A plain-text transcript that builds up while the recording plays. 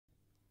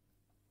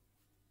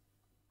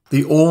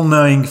The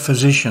all-knowing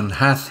physician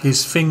hath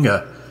his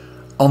finger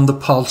on the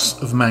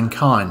pulse of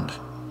mankind.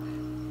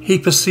 He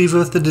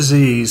perceiveth the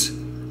disease,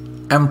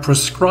 and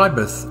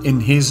prescribeth in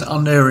his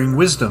unerring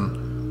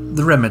wisdom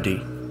the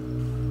remedy.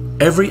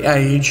 Every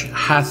age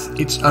hath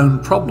its own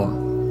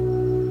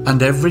problem,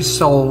 and every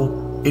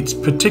soul its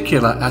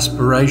particular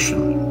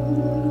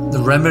aspiration.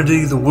 The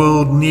remedy the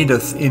world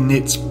needeth in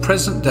its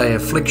present-day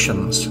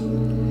afflictions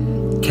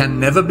can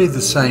never be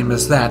the same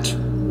as that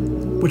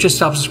which a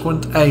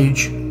subsequent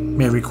age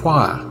may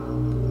require.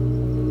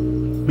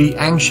 Be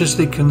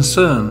anxiously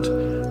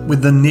concerned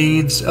with the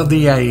needs of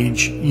the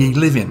age ye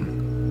live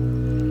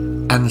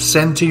in, and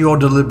centre your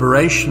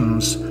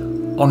deliberations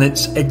on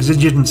its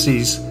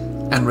exigencies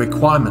and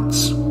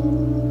requirements.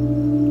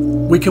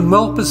 We can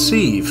well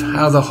perceive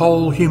how the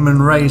whole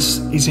human race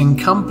is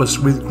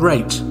encompassed with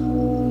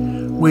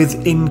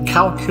with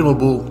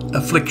incalculable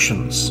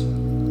afflictions.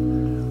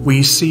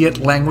 We see it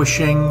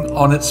languishing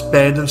on its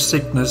bed of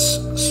sickness,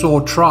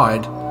 sore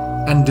tried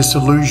and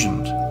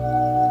disillusioned.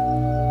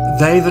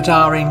 They that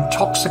are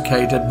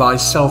intoxicated by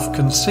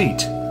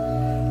self-conceit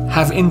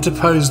have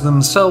interposed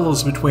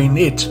themselves between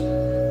it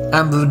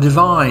and the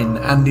divine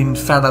and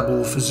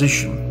infallible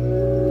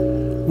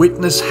physician.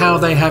 Witness how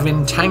they have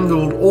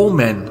entangled all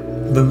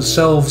men,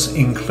 themselves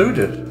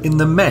included, in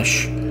the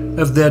mesh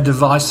of their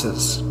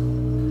devices.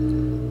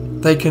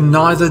 They can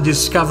neither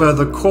discover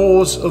the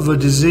cause of a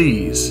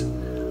disease,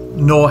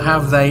 nor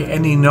have they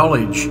any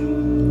knowledge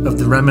of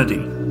the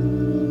remedy.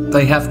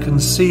 They have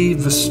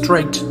conceived the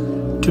straight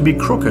to be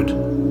crooked,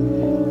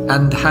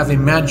 and have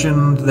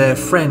imagined their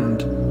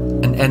friend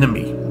an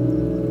enemy.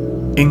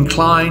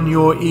 Incline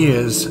your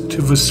ears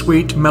to the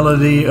sweet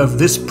melody of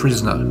this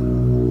prisoner.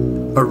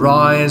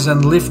 Arise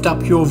and lift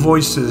up your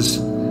voices,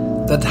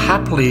 that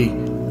haply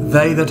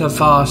they that are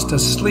fast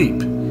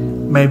asleep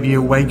may be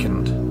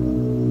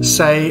awakened.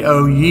 Say,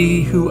 O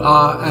ye who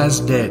are as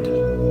dead,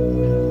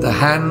 the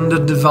hand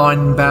of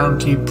divine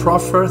bounty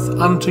proffereth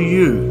unto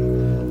you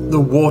the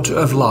water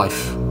of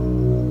life.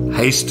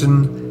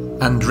 Hasten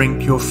and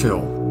drink your fill.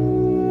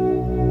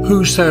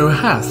 Whoso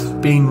hath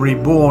been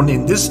reborn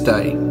in this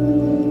day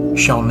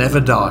shall never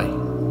die.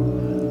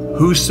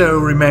 Whoso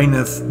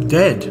remaineth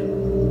dead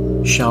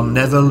shall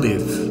never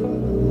live.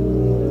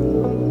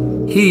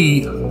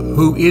 He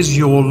who is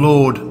your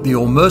Lord the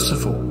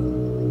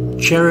All-Merciful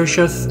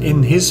cherisheth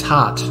in his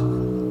heart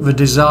the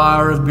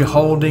desire of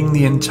beholding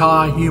the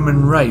entire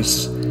human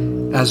race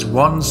as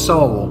one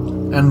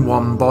soul and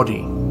one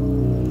body.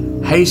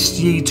 Haste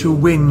ye to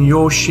win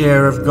your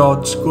share of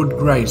God's good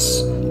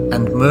grace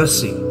and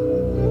mercy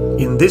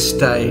in this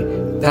day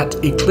that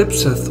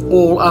eclipseth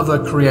all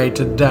other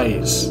created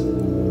days.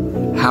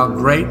 How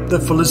great the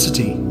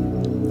felicity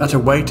that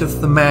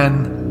awaiteth the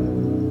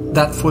man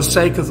that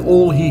forsaketh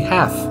all he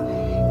hath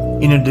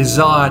in a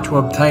desire to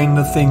obtain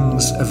the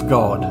things of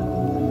God.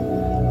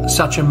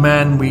 Such a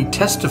man, we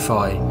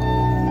testify,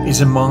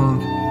 is among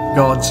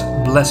God's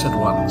blessed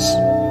ones.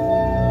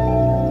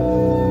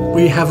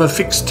 We have a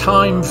fixed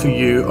time for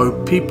you, O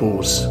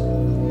peoples.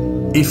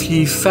 If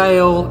ye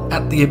fail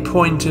at the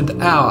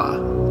appointed hour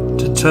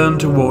to turn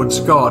towards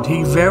God,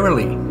 he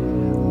verily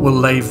will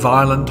lay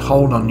violent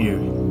hold on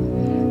you,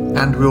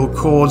 and will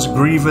cause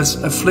grievous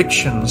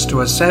afflictions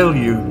to assail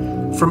you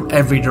from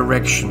every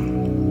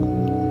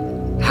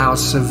direction. How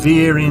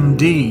severe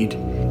indeed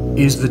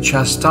is the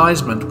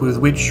chastisement with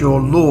which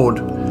your Lord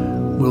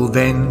will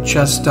then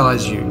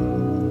chastise you.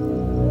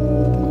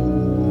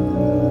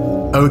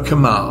 O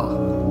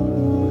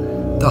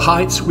Kamal, the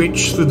heights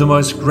which, through the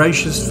most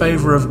gracious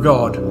favour of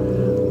God,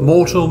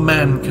 mortal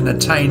man can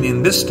attain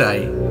in this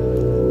day,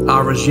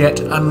 are as yet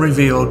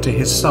unrevealed to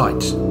his sight.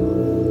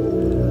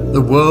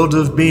 The world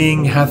of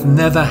being hath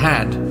never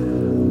had,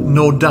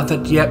 nor doth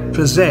it yet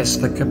possess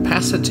the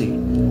capacity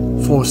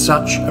for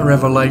such a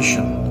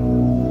revelation.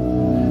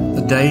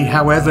 The day,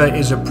 however,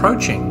 is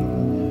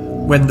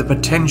approaching when the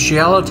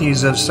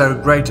potentialities of so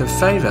great a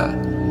favour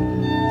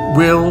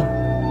will,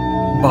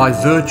 by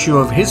virtue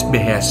of his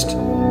behest,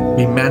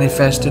 be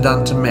manifested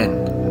unto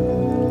men.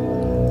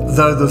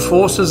 Though the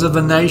forces of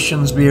the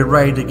nations be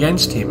arrayed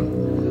against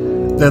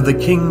him, though the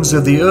kings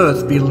of the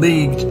earth be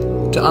leagued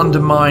to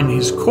undermine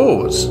his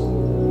cause,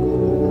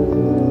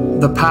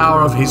 the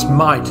power of his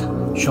might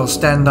shall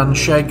stand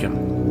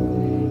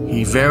unshaken.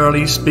 He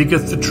verily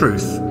speaketh the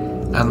truth,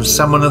 and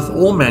summoneth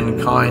all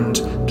mankind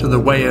to the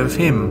way of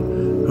him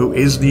who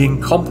is the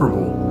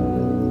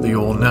incomparable, the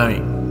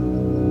all-knowing.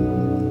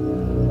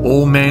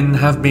 All men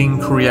have been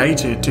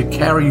created to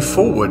carry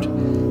forward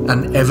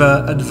an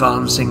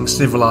ever-advancing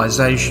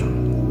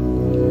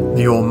civilization.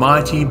 The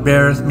Almighty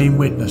beareth me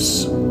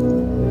witness.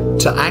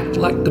 To act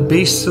like the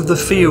beasts of the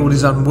field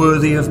is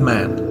unworthy of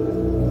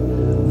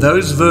man.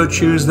 Those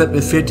virtues that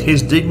befit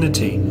his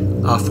dignity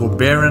are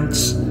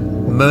forbearance,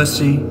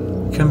 mercy,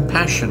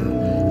 compassion,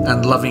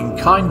 and loving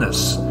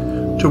kindness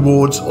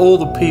towards all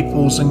the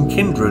peoples and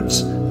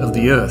kindreds of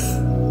the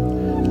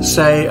earth.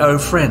 Say, O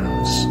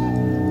friends,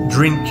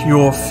 drink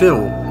your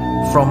fill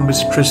from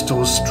this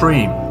crystal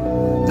stream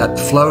that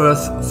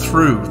floweth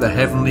through the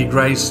heavenly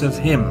grace of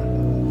him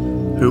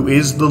who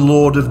is the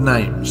Lord of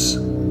names.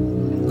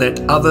 Let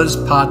others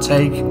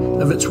partake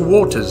of its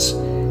waters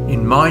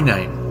in my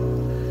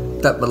name,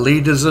 that the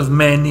leaders of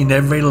men in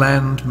every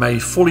land may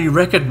fully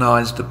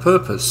recognize the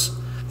purpose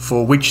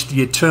for which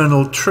the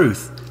eternal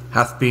truth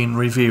hath been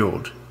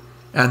revealed,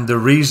 and the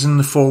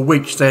reason for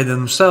which they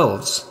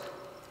themselves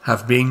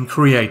have been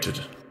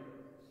created.